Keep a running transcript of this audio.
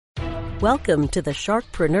Welcome to the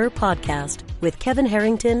Sharkpreneur Podcast with Kevin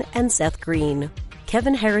Harrington and Seth Green.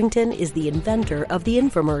 Kevin Harrington is the inventor of the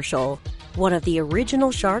infomercial, one of the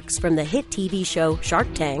original sharks from the hit TV show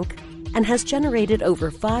Shark Tank, and has generated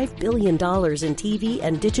over $5 billion in TV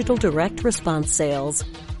and digital direct response sales.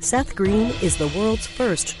 Seth Green is the world's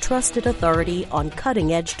first trusted authority on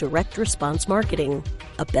cutting-edge direct response marketing,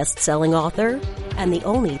 a best-selling author, and the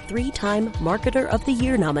only 3-time Marketer of the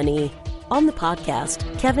Year nominee. On the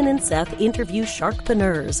podcast, Kevin and Seth interview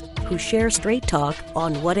sharkpreneurs who share straight talk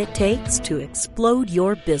on what it takes to explode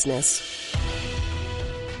your business.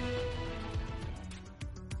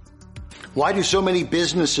 Why do so many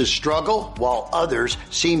businesses struggle while others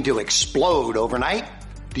seem to explode overnight?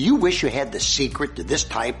 Do you wish you had the secret to this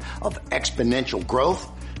type of exponential growth?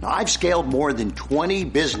 Now, I've scaled more than 20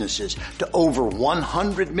 businesses to over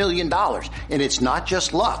 $100 million, and it's not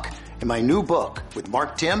just luck. In my new book with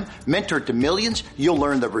Mark Tim, Mentor to Millions, you'll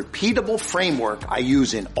learn the repeatable framework I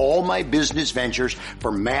use in all my business ventures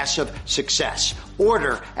for massive success.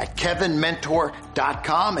 Order at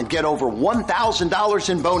kevinmentor.com and get over $1,000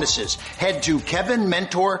 in bonuses. Head to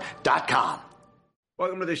kevinmentor.com.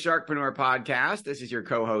 Welcome to the Sharkpreneur Podcast. This is your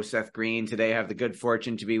co-host, Seth Green. Today I have the good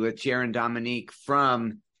fortune to be with Jaron Dominique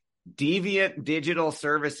from Deviant Digital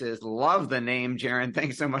Services. Love the name, Jaron.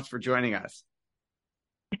 Thanks so much for joining us.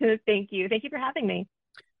 Thank you. Thank you for having me.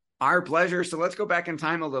 Our pleasure. So let's go back in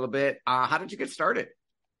time a little bit. How did you get started?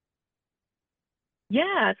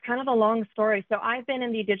 Yeah, it's kind of a long story. So I've been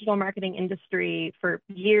in the digital marketing industry for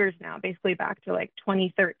years now, basically back to like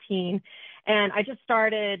 2013. And I just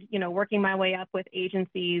started, working my way up with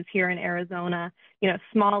agencies here in Arizona,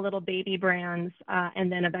 small little baby brands, and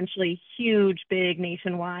then eventually huge, big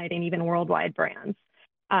nationwide and even worldwide brands,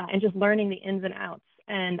 and just learning the ins and outs.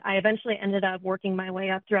 And I eventually ended up working my way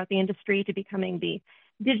up throughout the industry to becoming the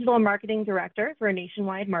digital marketing director for a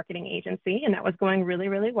nationwide marketing agency. And that was going really,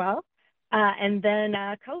 really well. And then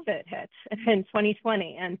COVID hit in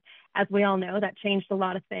 2020. And as we all know, that changed a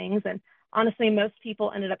lot of things. And honestly, most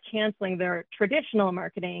people ended up canceling their traditional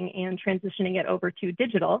marketing and transitioning it over to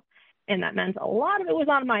digital. And that meant a lot of it was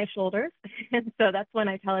on my shoulders. And so that's when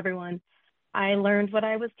I tell everyone I learned what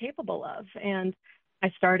I was capable of. And I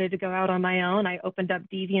started to go out on my own. I opened up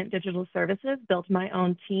Deviant Digital Services, built my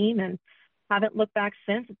own team, and haven't looked back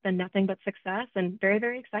since. It's been nothing but success and very,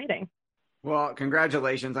 very exciting. Well,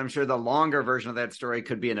 congratulations. I'm sure the longer version of that story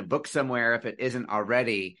could be in a book somewhere if it isn't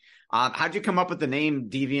already. How'd you come up with the name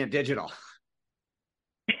Deviant Digital?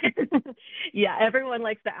 Yeah, everyone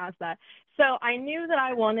likes to ask that. So I knew that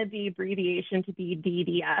I wanted the abbreviation to be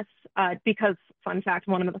DDS because, fun fact,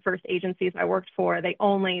 one of the first agencies I worked for, they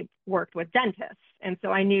only worked with dentists. And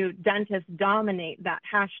so I knew dentists dominate that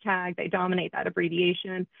hashtag, they dominate that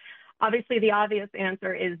abbreviation. Obviously, the obvious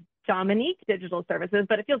answer is Dominique Digital Services,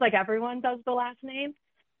 but it feels like everyone does the last name.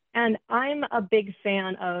 And I'm a big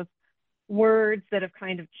fan of words that have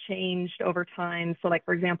kind of changed over time. So like,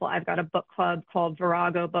 for example, I've got a book club called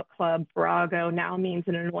Virago Book Club. Virago now means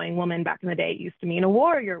an annoying woman. Back in the day, it used to mean a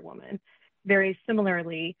warrior woman. Very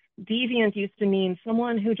similarly, deviant used to mean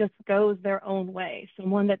someone who just goes their own way,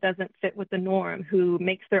 someone that doesn't fit with the norm, who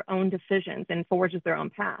makes their own decisions and forges their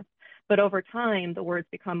own path. But over time, the words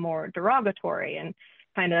become more derogatory and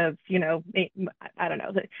kind of, I don't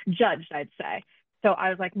know, judged, I'd say. So I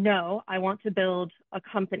was like, no, I want to build a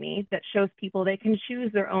company that shows people they can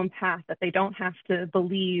choose their own path, that they don't have to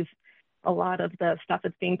believe a lot of the stuff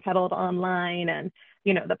that's being peddled online and,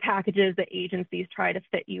 the packages that agencies try to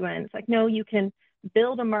fit you in. It's like, no, you can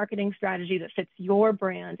build a marketing strategy that fits your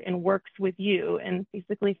brand and works with you and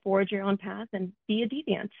basically forge your own path and be a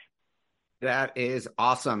deviant. That is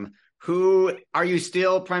awesome. Who are you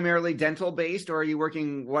still primarily dental based, or are you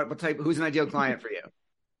working what type? Who's an ideal client for you?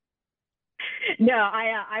 No,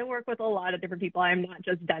 I work with a lot of different people. I'm not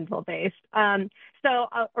just dental based. So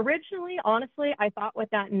originally, honestly, I thought with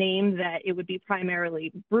that name that it would be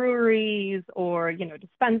primarily breweries or,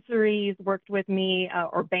 dispensaries worked with me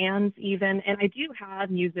or bands even. And I do have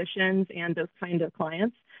musicians and those kind of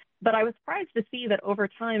clients. But I was surprised to see that over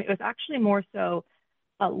time, it was actually more so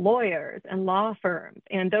lawyers and law firms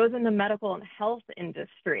and those in the medical and health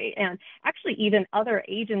industry, and actually even other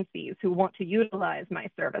agencies who want to utilize my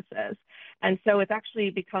services. And so it's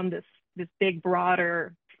actually become this big,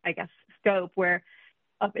 broader, I guess, scope where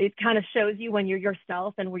it kind of shows you when you're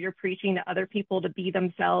yourself and when you're preaching to other people to be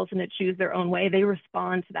themselves and to choose their own way, they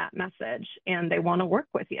respond to that message and they want to work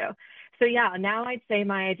with you. So yeah, now I'd say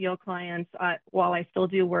my ideal clients, while I still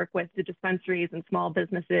do work with the dispensaries and small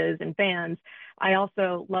businesses and bands, I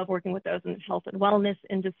also love working with those in the health and wellness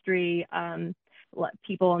industry,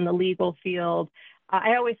 people in the legal field,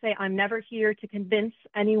 I always say I'm never here to convince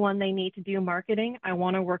anyone they need to do marketing. I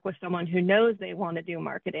want to work with someone who knows they want to do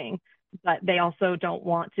marketing, but they also don't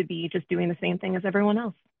want to be just doing the same thing as everyone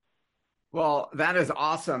else. Well, that is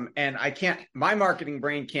awesome. And my marketing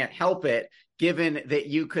brain can't help it, given that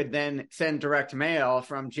you could then send direct mail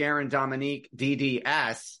from Jaron Dominique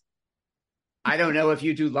DDS. I don't know if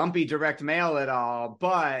you do lumpy direct mail at all,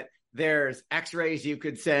 but there's x-rays you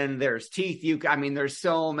could send, there's teeth there's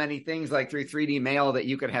so many things like through 3D mail that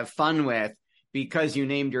you could have fun with because you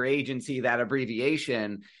named your agency that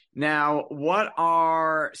abbreviation. Now, what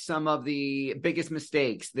are some of the biggest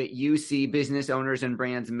mistakes that you see business owners and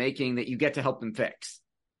brands making that you get to help them fix?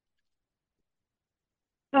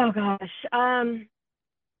 Oh gosh.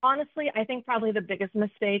 Honestly, I think probably the biggest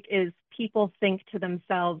mistake is people think to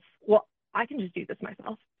themselves, well, I can just do this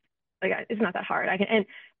myself. Like, it's not that hard. And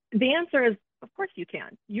the answer is, of course you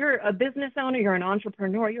can. You're a business owner, you're an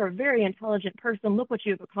entrepreneur, you're a very intelligent person. Look what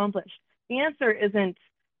you've accomplished. The answer isn't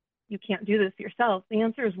you can't do this yourself. The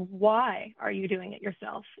answer is, why are you doing it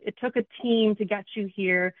yourself? It took a team to get you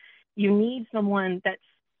here. You need someone that's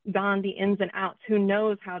gone the ins and outs, who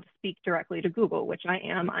knows how to speak directly to Google, which I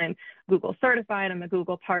am. I'm Google certified, I'm a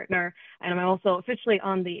Google partner, and I'm also officially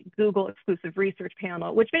on the Google exclusive research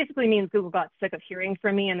panel, which basically means Google got sick of hearing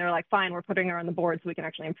from me and they're like, fine, we're putting her on the board so we can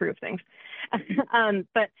actually improve things.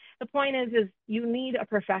 But the point is you need a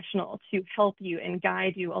professional to help you and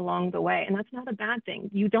guide you along the way. And that's not a bad thing.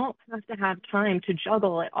 You don't have to have time to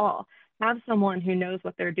juggle it all. Have someone who knows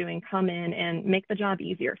what they're doing come in and make the job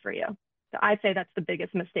easier for you. So I'd say that's the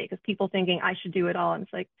biggest mistake, is people thinking I should do it all. And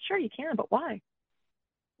it's like, sure, you can, but why?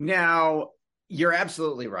 Now, you're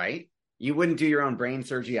absolutely right. You wouldn't do your own brain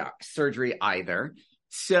surgery either.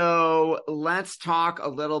 So let's talk a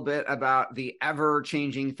little bit about the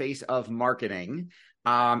ever-changing face of marketing.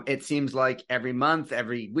 It seems like every month,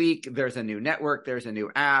 every week, there's a new network, there's a new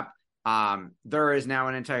app. There is now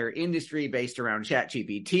an entire industry based around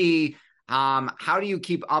ChatGPT. How do you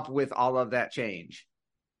keep up with all of that change?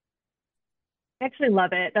 I actually love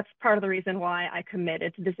it. That's part of the reason why I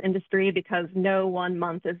committed to this industry, because no 1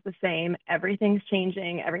 month is the same. Everything's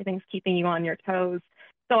changing. Everything's keeping you on your toes.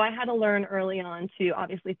 So I had to learn early on to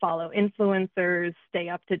obviously follow influencers, stay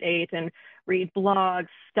up to date, and read blogs,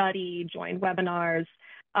 study, join webinars.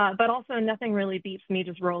 But also nothing really beats me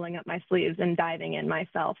just rolling up my sleeves and diving in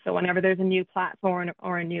myself. So whenever there's a new platform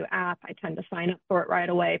or a new app, I tend to sign up for it right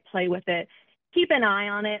away, play with it, keep an eye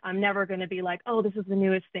on it. I'm never going to be like, oh, this is the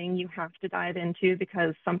newest thing you have to dive into,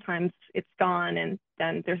 because sometimes it's gone and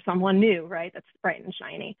then there's someone new, right? That's bright and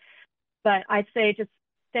shiny. But I'd say just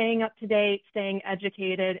staying up to date, staying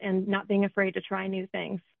educated, and not being afraid to try new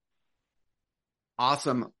things.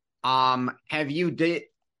 Awesome. Have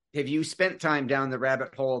you spent time down the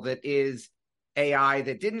rabbit hole that is AI,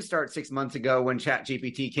 that didn't start 6 months ago when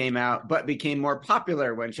ChatGPT came out, but became more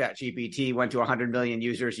popular when ChatGPT went to 100 million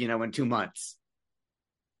users, in 2 months?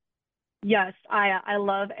 Yes, I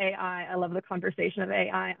love AI. I love the conversation of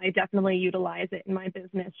AI. I definitely utilize it in my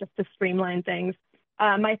business just to streamline things.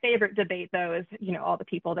 My favorite debate, though, is, all the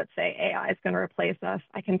people that say AI is going to replace us.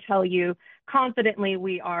 I can tell you confidently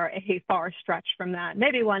we are a far stretch from that.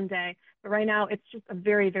 Maybe one day, but right now it's just a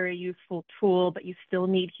very, very useful tool, but you still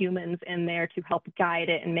need humans in there to help guide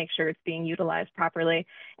it and make sure it's being utilized properly.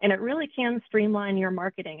 And it really can streamline your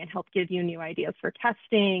marketing and help give you new ideas for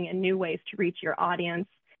testing and new ways to reach your audience.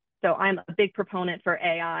 So I'm a big proponent for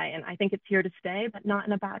AI, and I think it's here to stay, but not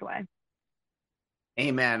in a bad way.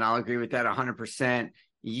 Amen. I'll agree with that 100%.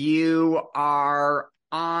 You are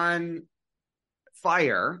on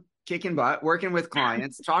fire, kicking butt, working with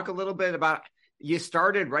clients. Talk a little bit about, you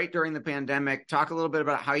started right during the pandemic. Talk a little bit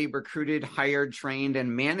about how you recruited, hired, trained,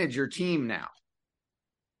 and manage your team now.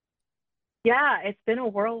 Yeah, it's been a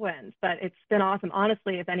whirlwind, but it's been awesome.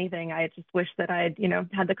 Honestly, if anything, I just wish that I'd,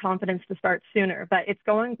 had the confidence to start sooner, but it's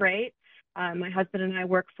going great. My husband and I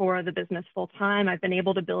work for the business full time. I've been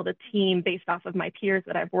able to build a team based off of my peers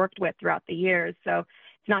that I've worked with throughout the years. So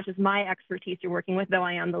it's not just my expertise you're working with, though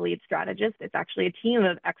I am the lead strategist. It's actually a team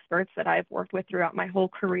of experts that I've worked with throughout my whole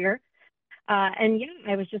career. And yeah,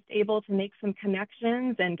 I was just able to make some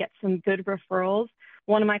connections and get some good referrals.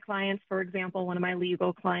 One of my clients, for example, one of my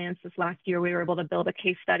legal clients this last year, we were able to build a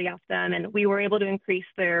case study off them, and we were able to increase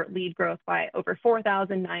their lead growth by over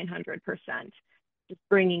 4,900%, just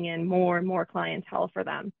bringing in more and more clientele for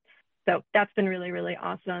them. So that's been really, really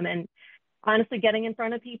awesome. And honestly, getting in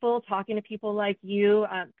front of people, talking to people like you,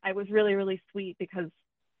 I was really, really sweet, because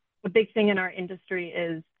the big thing in our industry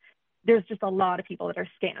is there's just a lot of people that are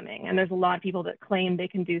scamming, and there's a lot of people that claim they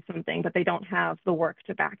can do something, but they don't have the work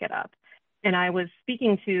to back it up. And I was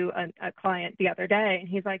speaking to a client the other day, and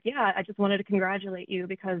he's like, yeah, I just wanted to congratulate you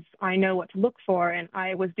because I know what to look for. And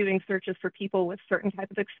I was doing searches for people with certain type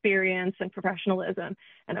of experience and professionalism.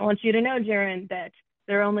 And I want you to know, Jaron, that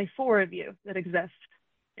there are only 4 of you that exist,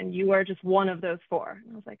 and you are just one of those 4.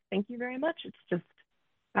 And I was like, thank you very much. It's just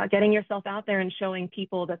getting yourself out there and showing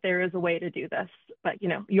people that there is a way to do this, but,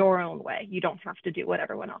 your own way. You don't have to do what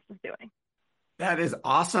everyone else is doing. That is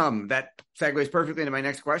awesome. That segues perfectly into my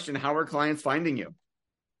next question. How are clients finding you?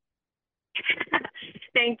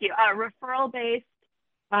 Thank you. Referral based.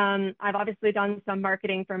 I've obviously done some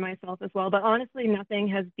marketing for myself as well, but honestly, nothing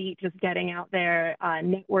has beat just getting out there,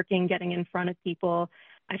 networking, getting in front of people.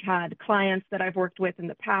 I've had clients that I've worked with in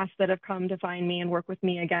the past that have come to find me and work with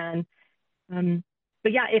me again.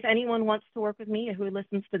 But yeah, if anyone wants to work with me who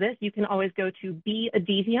listens to this, you can always go to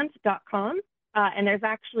beadeviant.com. And there's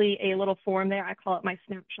actually a little form there. I call it my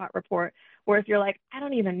snapshot report, where if you're like, I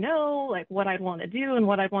don't even know what I'd want to do and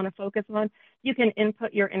what I'd want to focus on, you can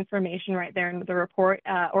input your information right there in the report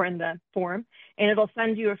or in the form, and it'll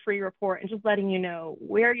send you a free report and just letting you know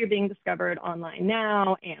where you're being discovered online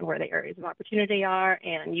now and where the areas of opportunity are.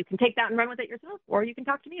 And you can take that and run with it yourself, or you can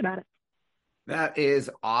talk to me about it. That is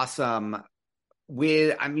awesome.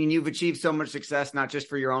 You've achieved so much success, not just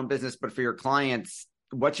for your own business, but for your clients.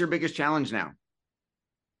 What's your biggest challenge now?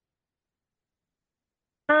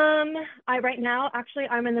 Right now, actually,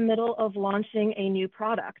 I'm in the middle of launching a new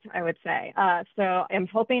product, I would say. So I'm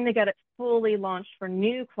hoping to get it fully launched for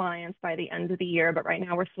new clients by the end of the year, but right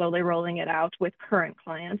now we're slowly rolling it out with current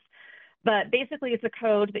clients. But basically, it's a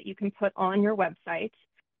code that you can put on your website,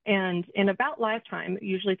 and in about lifetime,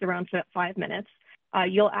 usually it's around 5 minutes,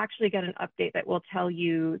 you'll actually get an update that will tell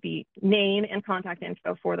you the name and contact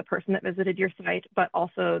info for the person that visited your site, but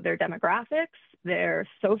also their demographics, their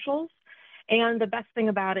socials. And the best thing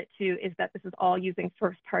about it, too, is that this is all using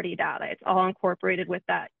first-party data. It's all incorporated with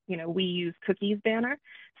that, we use cookies banner.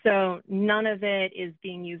 So none of it is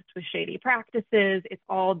being used with shady practices. It's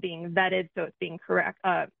all being vetted, so it's being cleared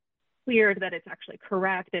that it's actually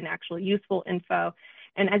correct and actually useful info.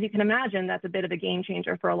 And as you can imagine, that's a bit of a game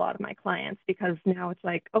changer for a lot of my clients, because now it's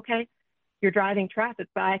like, okay, you're driving traffic,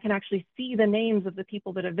 but I can actually see the names of the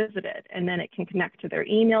people that have visited, and then it can connect to their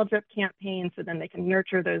email drip campaign, so then they can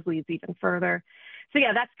nurture those leads even further. So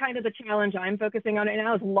yeah, that's kind of the challenge I'm focusing on right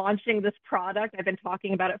now, is launching this product. I've been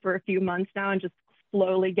talking about it for a few months now and just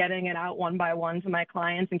slowly getting it out one by one to my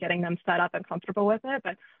clients and getting them set up and comfortable with it.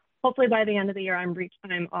 But hopefully by the end of the year, I'm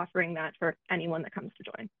offering that for anyone that comes to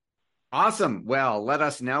join. Awesome. Well, let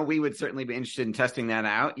us know. We would certainly be interested in testing that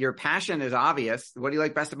out. Your passion is obvious. What do you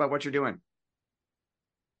like best about what you're doing?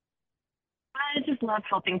 I just love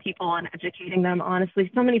helping people and educating them, honestly.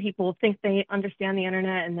 So many people think they understand the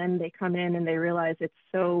internet, and then they come in and they realize it's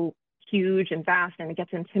so huge and vast, and it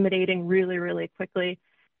gets intimidating really, really quickly.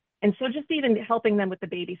 And so just even helping them with the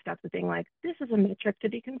baby steps of being like, this is a metric to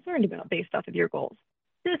be concerned about based off of your goals.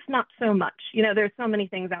 This, not so much. There's so many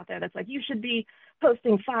things out there that's like, you should be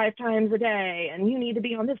posting 5 times a day, and you need to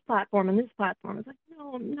be on this platform and this platform. It's like,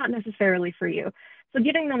 no, not necessarily for you. So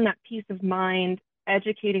giving them that peace of mind,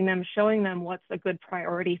 educating them, showing them what's a good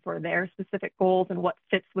priority for their specific goals and what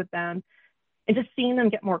fits with them, and just seeing them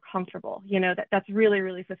get more comfortable, that's really,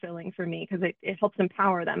 really fulfilling for me, because it helps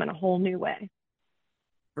empower them in a whole new way.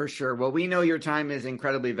 For sure. Well, we know your time is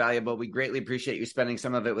incredibly valuable. We greatly appreciate you spending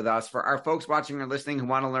some of it with us. For our folks watching or listening who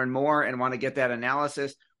want to learn more and want to get that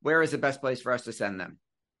analysis, where is the best place for us to send them?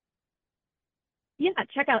 Yeah,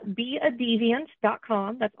 check out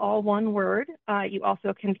beadeviant.com. That's all one word. You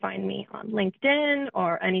also can find me on LinkedIn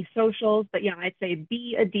or any socials. But yeah, I'd say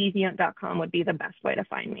beadeviant.com would be the best way to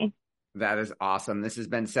find me. That is awesome. This has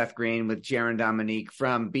been Seth Green with Jaron Dominique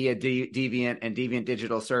from Be a Deviant and Deviant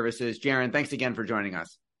Digital Services. Jaron, thanks again for joining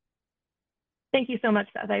us. Thank you so much,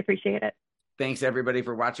 Seth. I appreciate it. Thanks, everybody,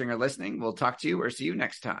 for watching or listening. We'll talk to you or see you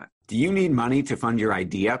next time. Do you need money to fund your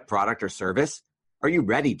idea, product, or service? Are you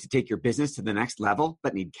ready to take your business to the next level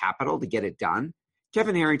but need capital to get it done?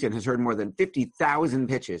 Kevin Harrington has heard more than 50,000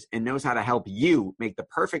 pitches and knows how to help you make the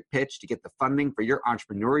perfect pitch to get the funding for your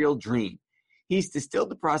entrepreneurial dream. He's distilled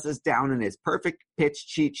the process down in his perfect pitch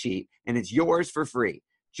cheat sheet, and it's yours for free.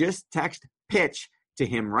 Just text PITCH to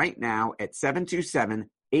him right now at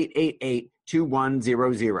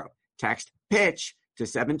 727-888-2100. Text PITCH to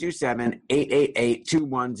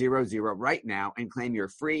 727-888-2100 right now and claim your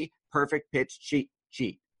free perfect pitch cheat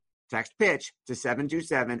sheet. Text PITCH to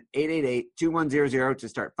 727-888-2100 to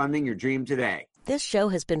start funding your dream today. This show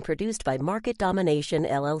has been produced by Market Domination,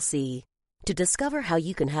 LLC. To discover how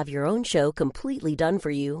you can have your own show completely done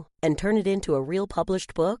for you and turn it into a real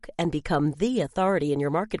published book and become the authority in your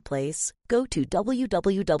marketplace, go to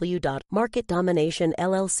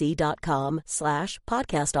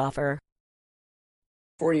www.marketdominationllc.com/podcast offer.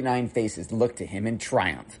 49 faces looked to him in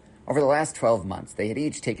triumph. Over the last 12 months, they had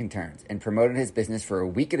each taken turns and promoted his business for a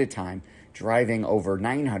week at a time, driving over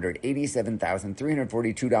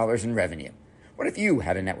 $987,342 in revenue. What if you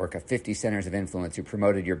had a network of 50 centers of influence who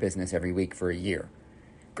promoted your business every week for a year?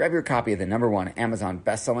 Grab your copy of the #1 Amazon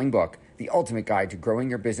best-selling book, The Ultimate Guide to Growing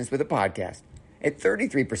Your Business with a Podcast, at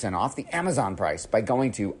 33% off the Amazon price by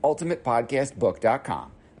going to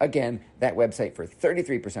ultimatepodcastbook.com. Again, that website for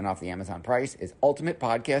 33% off the Amazon price is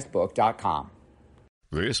ultimatepodcastbook.com.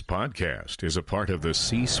 This podcast is a part of the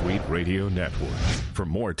C-Suite Radio Network. For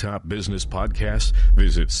more top business podcasts,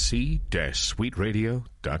 visit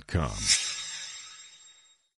c-suiteradio.com.